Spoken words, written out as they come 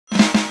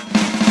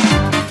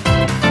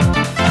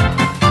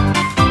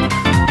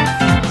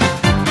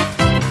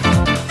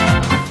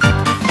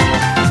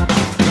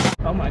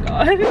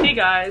Hey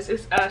guys,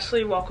 it's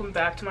Ashley. Welcome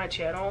back to my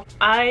channel.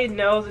 I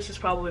know this is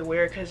probably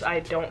weird because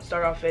I don't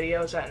start off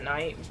videos at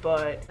night,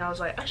 but I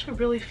was like, I should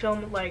really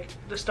film like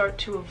the start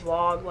to a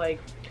vlog, like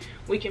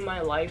week in my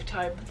life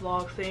type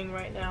vlog thing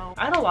right now.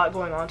 I had a lot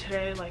going on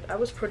today. Like, I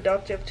was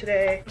productive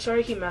today. I'm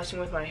sorry I keep messing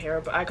with my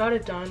hair, but I got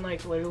it done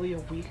like literally a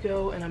week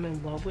ago and I'm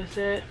in love with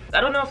it.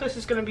 I don't know if this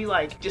is gonna be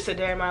like just a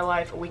day in my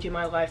life, a week in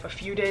my life, a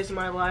few days in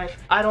my life.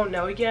 I don't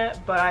know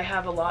yet, but I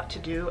have a lot to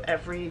do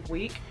every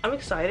week. I'm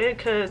excited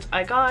because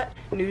I got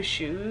new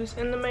shoes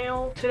in the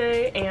mail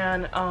today,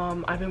 and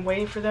I've been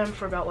waiting for them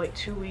for about like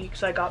 2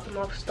 weeks. I got them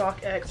off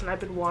StockX and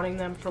I've been wanting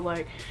them for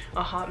like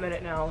a hot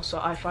minute now,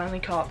 so I finally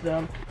caught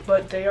them.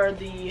 But they are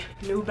the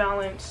New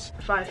Balance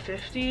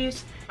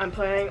 550s. I'm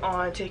planning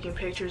on taking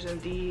pictures in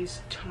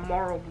these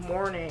tomorrow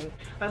morning.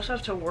 I also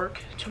have to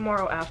work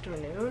tomorrow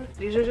afternoon.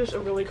 These are just a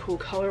really cool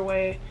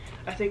colorway.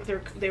 I think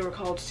they were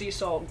called Sea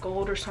Salt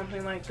Gold or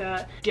something like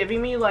that.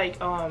 Giving me like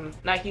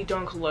Nike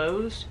Dunk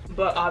Lows,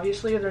 but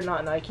obviously they're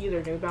not Nike,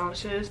 they're New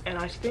Balances, and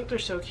I think they're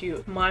so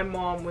cute. My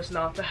mom was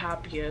not the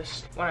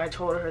happiest when I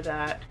told her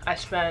that I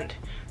spent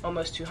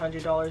almost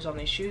 $200 on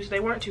these shoes. They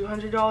weren't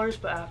 $200,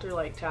 but after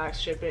like tax,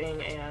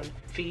 shipping, and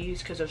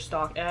fees because of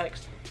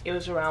StockX, it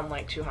was around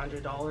like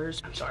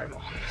 $200. I'm sorry,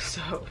 Mom.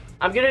 So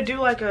I'm gonna do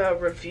like a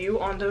review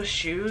on those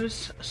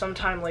shoes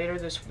sometime later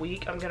this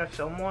week. I'm gonna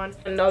film one.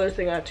 Another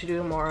thing I have to do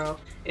tomorrow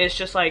is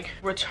just like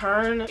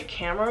return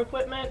camera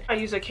equipment. I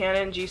use a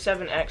Canon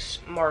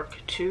G7X Mark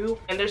II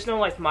and there's no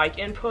like mic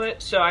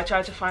input, so I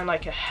tried to find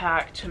like a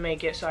hack to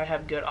make it so I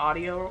have good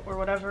audio or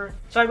whatever.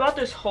 So I bought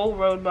this whole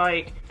Rode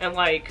mic and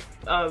like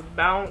a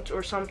mount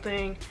or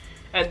something,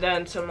 and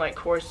then some like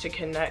cords to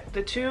connect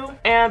the two,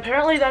 and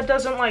apparently that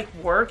doesn't like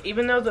work.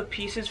 Even though the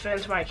pieces fit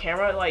into my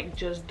camera, it like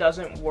just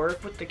doesn't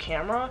work with the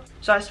camera.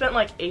 So I spent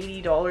like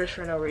 $80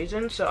 for no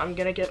reason, so I'm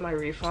gonna get my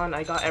refund.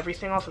 I got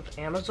everything off of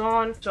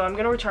Amazon, so I'm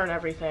gonna return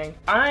everything.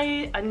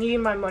 I need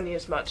my money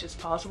as much as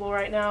possible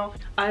right now.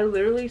 I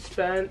literally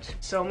spent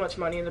so much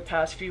money in the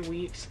past few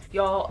weeks,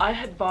 y'all. I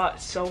had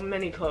bought so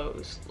many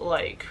clothes.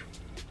 Like,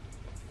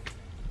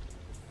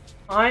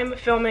 I'm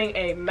filming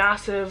a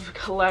massive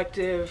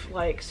collective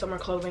like summer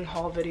clothing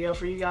haul video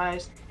for you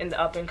guys in the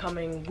up and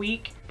coming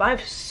week. But I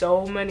have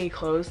so many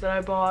clothes that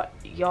I bought,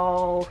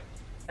 y'all,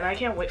 and I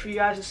can't wait for you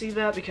guys to see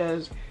that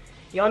because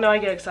y'all know I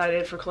get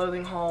excited for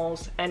clothing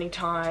hauls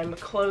anytime.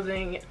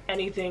 Clothing,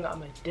 anything,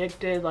 I'm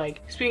addicted.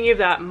 Like, speaking of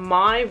that,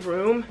 my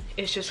room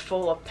is just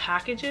full of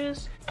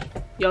packages.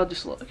 Y'all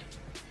just look.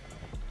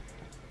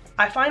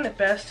 I find it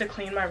best to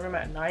clean my room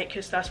at night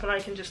because that's when I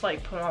can just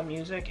like put on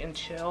music and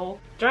chill.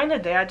 During the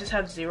day, I just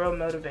have zero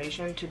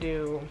motivation to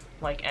do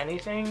like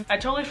anything. I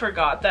totally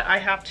forgot that I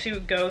have to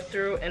go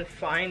through and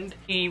find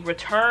the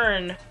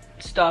return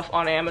stuff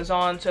on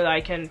Amazon so that I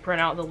can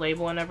print out the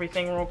label and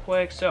everything real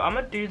quick. So I'm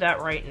gonna do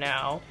that right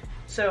now.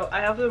 So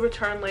I have the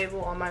return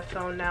label on my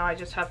phone now. I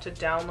just have to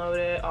download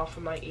it off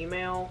of my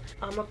email.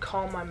 I'm gonna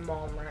call my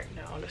mom right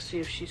now to see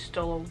if she's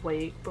still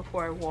awake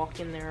before I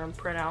walk in there and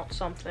print out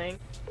something.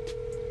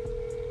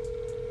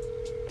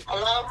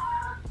 Hello?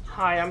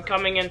 Hi, I'm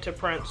coming in to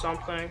print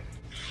something.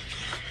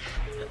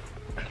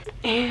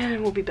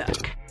 And we'll be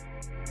back.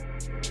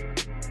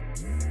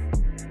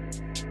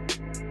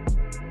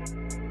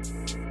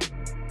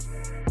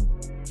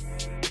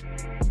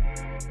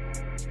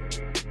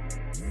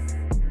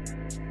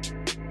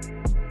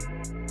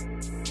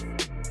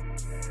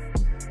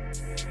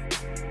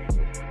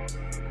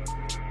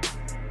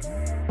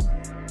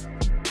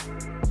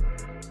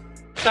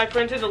 So I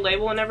printed the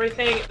label and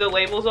everything. The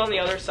label's on the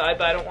other side,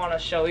 but I don't want to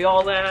show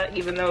y'all that,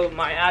 even though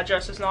my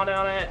address is not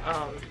on it.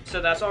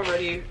 So that's all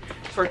ready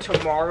for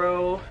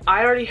tomorrow.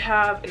 I already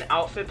have an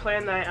outfit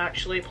plan that I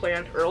actually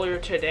planned earlier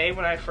today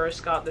when I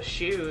first got the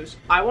shoes.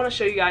 I want to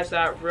show you guys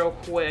that real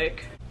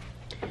quick.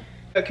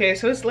 Okay,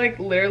 so it's like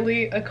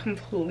literally a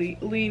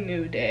completely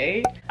new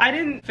day. I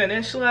didn't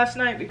finish last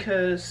night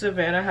because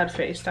Savannah had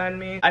FaceTimed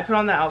me. I put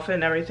on the outfit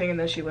and everything and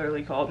then she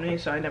literally called me,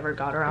 so I never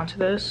got around to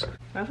this.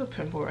 I have a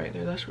pimple right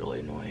there, that's really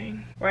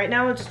annoying. Right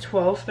now it's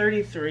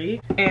 12:33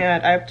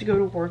 and I have to go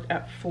to work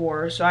at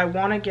 4, so I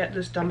want to get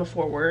this done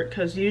before work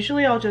because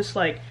usually I'll just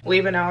like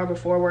leave an hour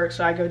before work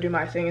so I go do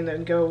my thing and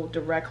then go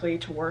directly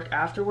to work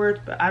afterwards,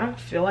 but I don't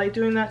feel like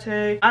doing that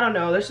today. I don't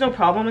know, there's no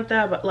problem with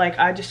that, but like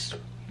I just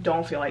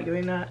don't feel like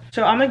doing that.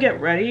 So I'm gonna get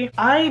ready.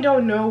 I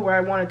don't know where I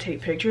want to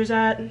take pictures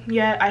at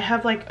yet. I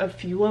have like a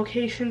few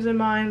locations in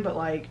mind, but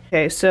like,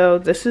 okay, so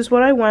this is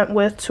what I went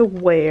with to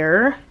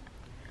wear.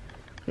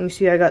 You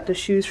see I got the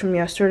shoes from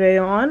yesterday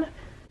on.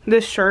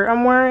 This shirt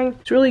I'm wearing,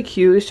 it's really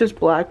cute. It's just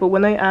black, but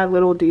when they add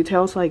little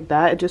details like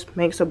that, it just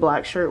makes a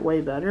black shirt way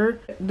better.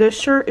 This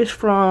shirt is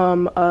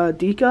from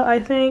Dika,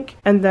 I think,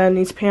 and then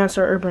these pants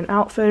are Urban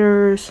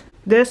Outfitters.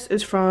 This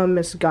is from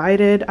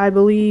Misguided, I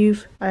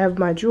believe. I have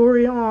my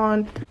jewelry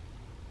on.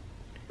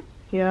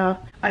 Yeah.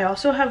 I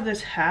also have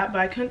this hat,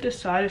 but I couldn't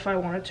decide if I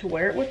wanted to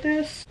wear it with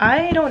this.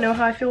 I don't know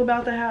how I feel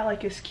about the hat.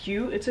 Like, it's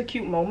cute. It's a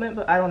cute moment,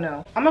 but I don't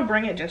know. I'm gonna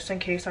bring it just in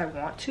case I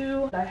want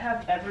to. I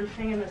have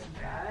everything in this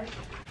bag.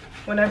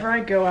 whenever I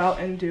go out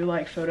and do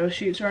like photo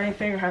shoots or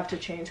anything or have to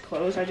change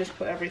clothes, I just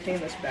put everything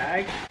in this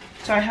bag.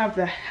 So I have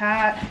the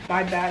hat,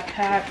 my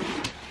backpack,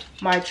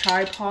 my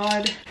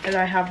tripod, and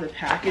I have the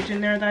package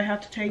in there that I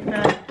have to take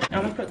back.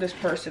 I'm gonna put this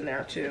purse in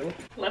there too.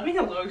 Let me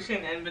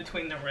lotion in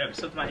between the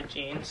rips of my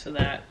jeans so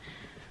that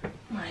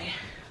my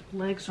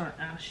legs aren't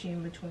ashy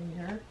in between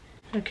there.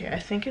 Okay, I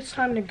think it's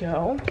time to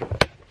go.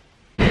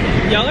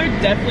 Y'all are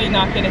definitely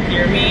not gonna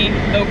hear me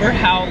over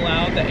how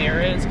loud the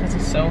air is because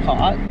it's so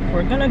hot.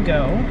 We're gonna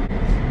go.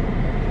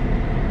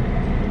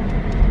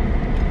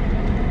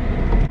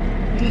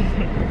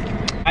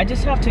 I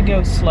just have to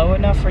go slow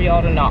enough for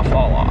y'all to not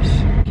fall off.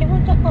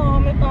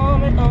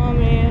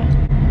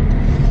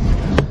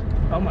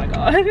 Oh my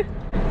god.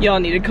 Y'all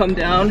need to come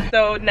down.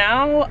 So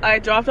now I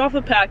dropped off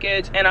the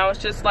package and I was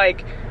just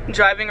like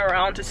driving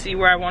around to see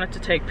where I wanted to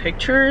take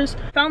pictures.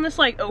 Found this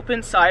like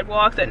open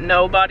sidewalk that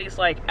nobody's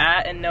like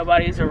at and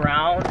nobody's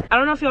around. I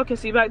don't know if y'all can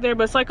see back there,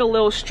 but it's like a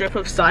little strip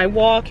of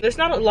sidewalk. There's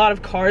not a lot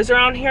of cars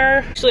around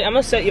here. Actually, I'm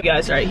gonna set you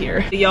guys right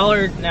here. Y'all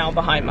are now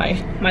behind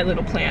my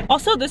little plant.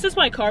 Also, this is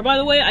my car, by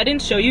the way. I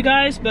didn't show you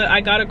guys, but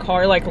I got a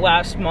car like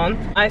last month.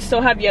 I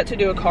still have yet to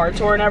do a car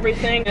tour and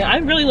everything. And I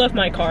really love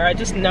my car. I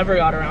just never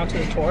got around to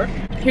the tour.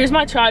 Here's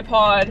my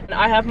tripod, and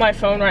I have my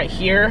phone right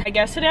here. I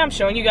guess today I'm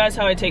showing you guys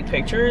how I take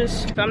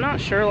pictures. So I'm not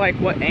sure like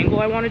what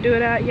angle I want to do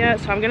it at yet,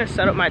 so I'm gonna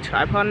set up my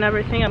tripod and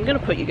everything. I'm gonna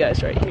put you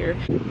guys right here.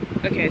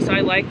 Okay, so I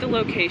like the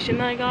location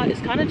that I got.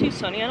 It's kind of too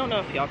sunny. I don't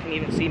know if y'all can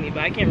even see me, but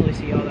I can't really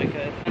see y'all that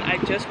good. And I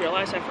just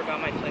realized I forgot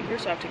my clicker,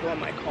 so I have to go in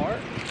my car.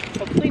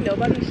 Hopefully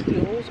nobody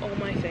steals all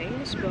my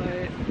things,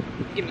 but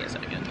give me a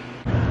second.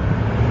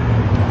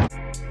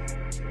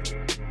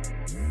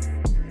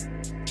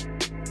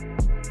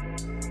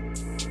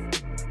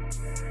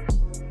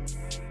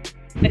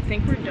 I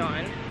think we're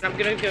done. I'm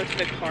gonna go to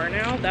the car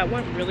now. That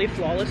went really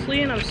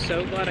flawlessly and I'm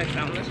so glad I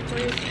found this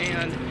place.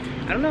 And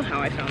I don't know how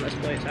I found this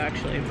place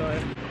actually,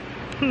 but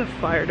the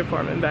fire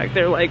department back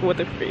there like, what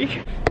the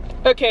freak.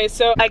 Okay,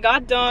 so I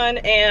got done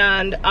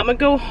and I'm gonna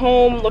go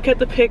home, look at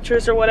the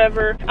pictures or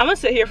whatever. I'm gonna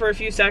sit here for a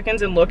few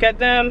seconds and look at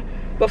them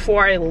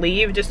before I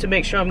leave just to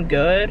make sure I'm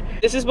good.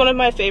 This is one of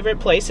my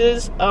favorite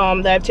places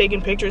that I've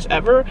taken pictures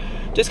ever,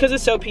 just because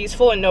it's so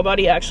peaceful and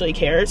nobody actually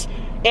cares.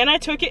 And I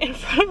took it in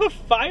front of a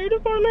fire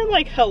department,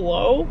 like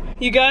hello?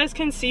 You guys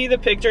can see the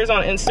pictures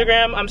on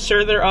Instagram, I'm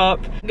sure they're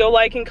up. Go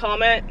like and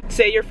comment,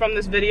 say you're from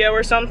this video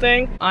or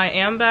something. I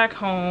am back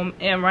home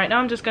and right now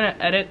I'm just gonna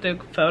edit the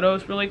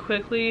photos really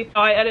quickly.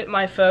 How I edit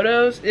my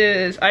photos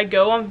is I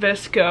go on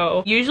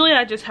Visco. Usually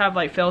I just have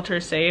like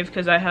filters saved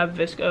because I have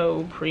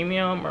Visco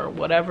Premium or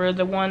whatever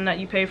the one that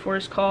you pay for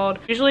is called.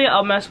 Usually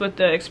I'll mess with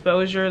the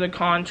exposure, the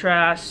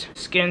contrast,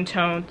 skin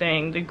tone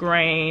thing, the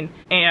grain,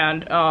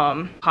 and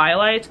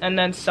highlights, and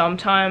then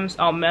sometimes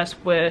I'll mess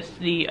with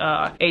the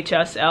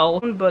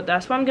HSL, but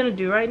that's what I'm gonna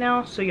do right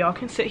now, so y'all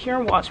can sit here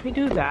and watch me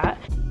do that.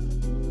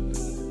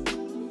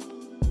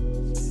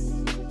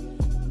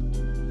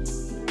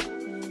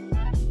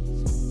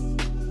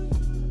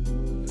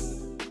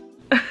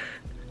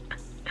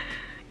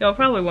 Y'all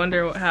probably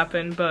wonder what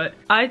happened, but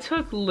I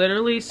took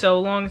literally so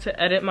long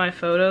to edit my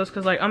photos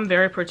because like I'm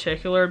very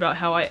particular about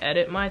how I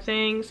edit my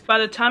things. By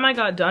the time I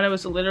got done, it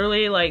was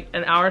literally like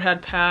an hour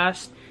had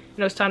passed and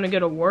it was time to go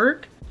to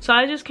work. So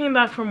I just came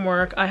back from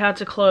work. I had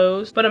to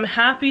close, but I'm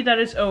happy that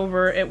it's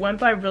over. It went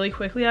by really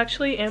quickly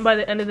actually, and by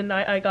the end of the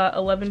night I got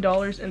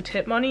 $11 in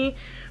tip money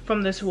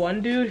from this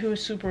one dude who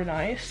was super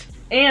nice.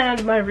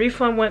 And my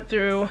refund went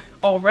through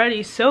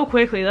already so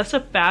quickly. That's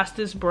the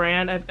fastest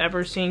brand I've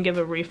ever seen give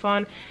a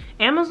refund.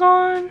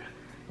 Amazon,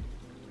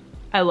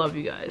 I love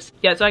you guys.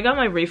 Yeah, so I got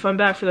my refund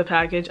back for the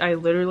package. I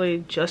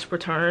literally just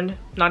returned,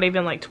 not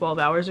even like 12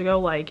 hours ago.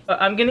 Like,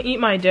 I'm gonna eat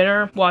my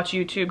dinner, watch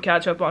YouTube,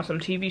 catch up on some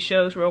TV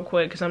shows real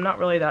quick because I'm not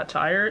really that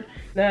tired.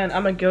 Then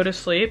I'm gonna go to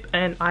sleep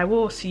and I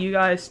will see you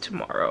guys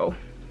tomorrow.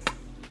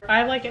 I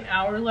have like an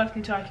hour left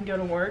until I can go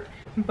to work.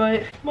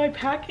 But my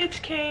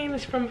package came,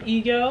 it's from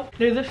Ego.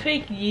 They're the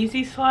fake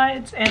Yeezy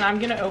slides and I'm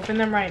gonna open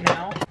them right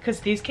now because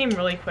these came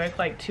really quick,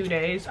 like 2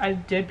 days. I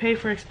did pay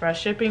for express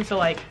shipping, so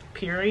like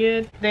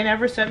period. They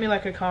never sent me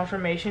like a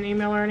confirmation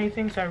email or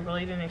anything, so I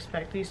really didn't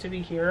expect these to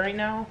be here right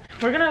now.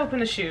 We're gonna open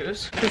the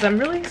shoes because I'm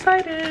really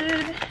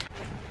excited.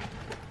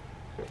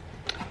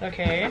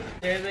 Okay,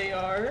 there they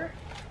are.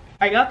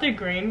 I got the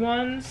green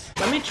ones.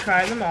 Let me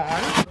try them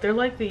on. They're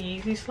like the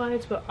Yeezy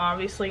slides, but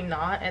obviously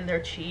not, and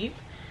they're cheap.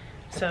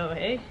 So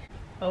hey,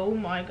 oh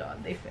my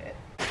god, they fit.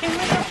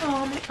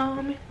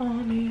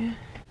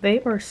 They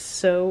are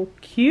so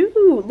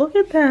cute. Look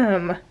at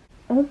them.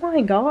 Oh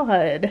my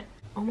god.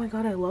 Oh my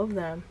god, I love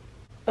them.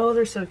 Oh,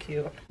 they're so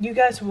cute. You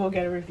guys will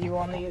get a review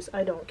on these.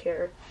 I don't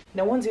care.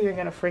 No one's even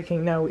gonna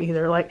freaking know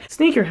either. Like,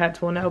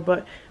 sneakerheads will know,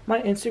 but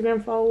my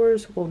Instagram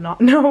followers will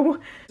not know.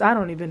 I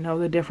don't even know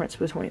the difference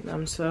between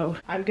them. So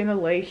I'm gonna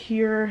lay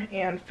here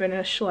and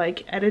finish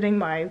like editing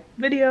my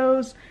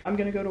videos. I'm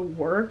gonna go to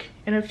work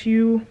in a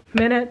few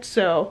minutes.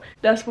 So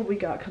that's what we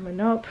got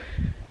coming up.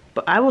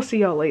 but I will see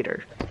y'all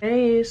later.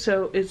 Hey,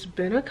 so it's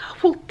been a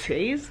couple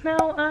days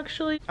now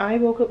actually. I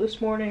woke up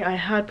this morning. I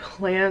had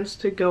plans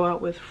to go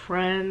out with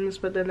friends,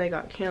 but then they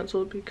got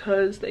canceled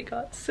because they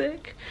got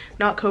sick.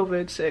 Not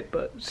COVID sick,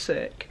 but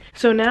sick.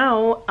 So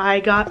now I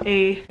got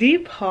a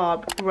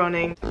Depop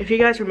running. If you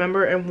guys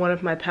remember in one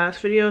of my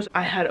past videos,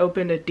 I had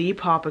opened a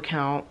Depop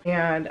account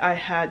and I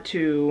had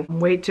to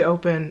wait to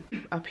open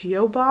a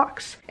PO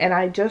box. And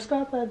I just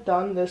got that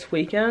done this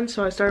weekend.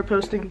 So I started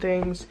posting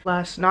things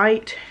last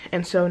night.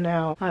 And so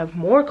now I have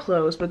more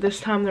clothes, but this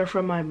time they're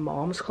from my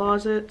mom's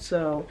closet.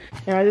 So,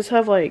 and I just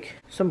have like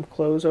some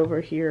clothes over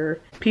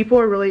here. People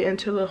are really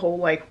into the whole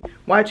like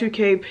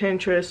Y2K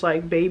Pinterest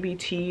like baby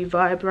tee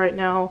vibe right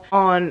now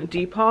on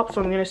Depop.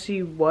 So I'm gonna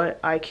see what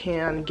I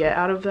can get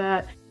out of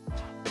that.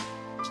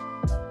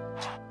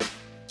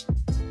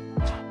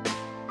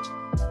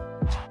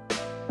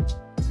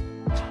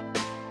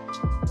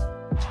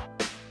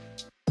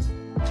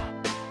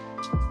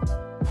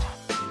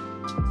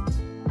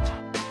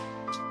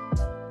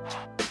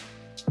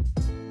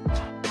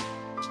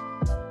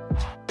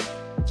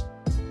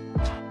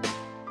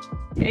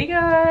 Hey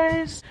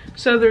guys!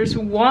 So there's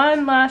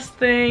one last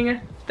thing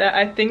that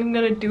I think I'm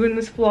gonna do in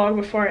this vlog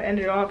before I end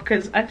it off,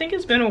 because I think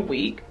it's been a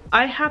week.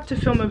 I have to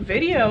film a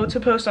video to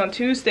post on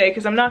Tuesday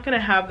because I'm not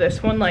gonna have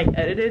this one like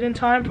edited in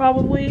time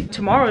probably.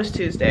 Tomorrow's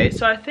Tuesday,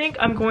 so I think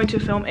I'm going to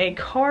film a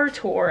car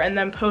tour and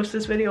then post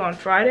this video on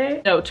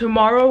Friday. No,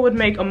 tomorrow would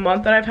make a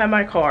month that I've had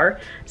my car.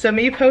 So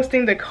me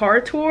posting the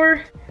car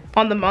tour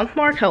on the month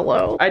mark,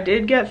 hello. I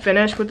did get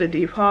finished with the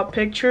Depop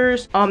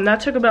pictures. That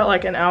took about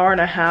like an hour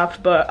and a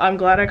half, but I'm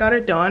glad I got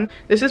it done.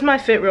 This is my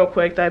fit real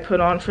quick that I put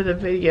on for the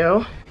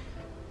video.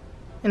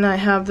 And I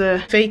have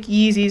the fake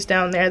Yeezys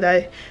down there that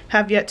I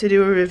have yet to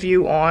do a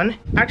review on.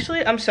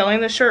 Actually, I'm selling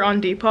this shirt on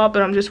Depop,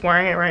 but I'm just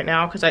wearing it right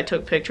now because I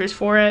took pictures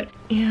for it.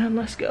 And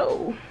let's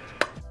go.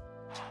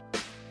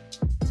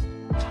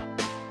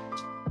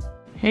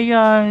 Hey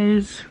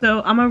guys,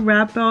 so I'm gonna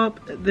wrap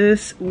up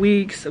this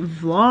week's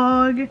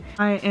vlog.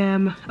 I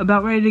am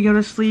about ready to go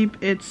to sleep.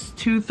 It's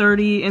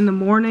 2:30 in the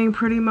morning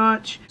pretty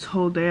much. This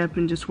whole day I've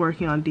been just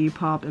working on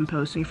Depop and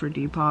posting for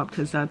Depop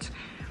because that's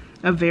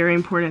a very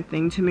important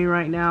thing to me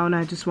right now, and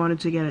I just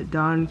wanted to get it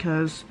done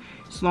because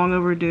it's long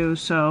overdue.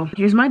 So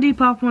here's my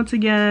Depop once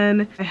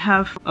again. I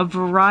have a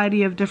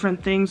variety of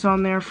different things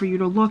on there for you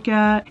to look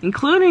at,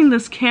 including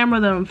this camera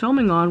that I'm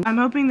filming on. I'm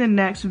hoping the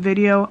next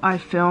video I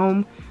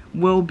film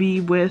will be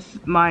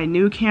with my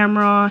new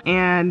camera,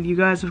 and you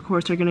guys of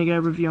course are gonna get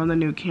a review on the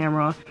new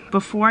camera.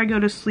 Before I go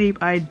to sleep,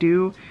 I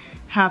do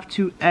have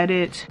to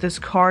edit this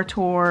car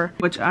tour,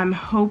 which I'm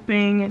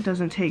hoping it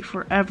doesn't take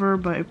forever,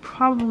 but it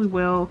probably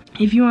will.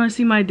 If you want to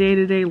see my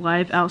day-to-day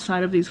life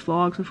outside of these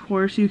vlogs, of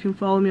course you can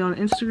follow me on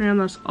Instagram.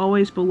 That's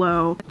always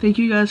below. Thank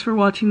you guys for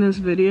watching this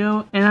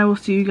video, and I will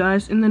see you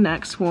guys in the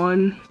next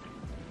one.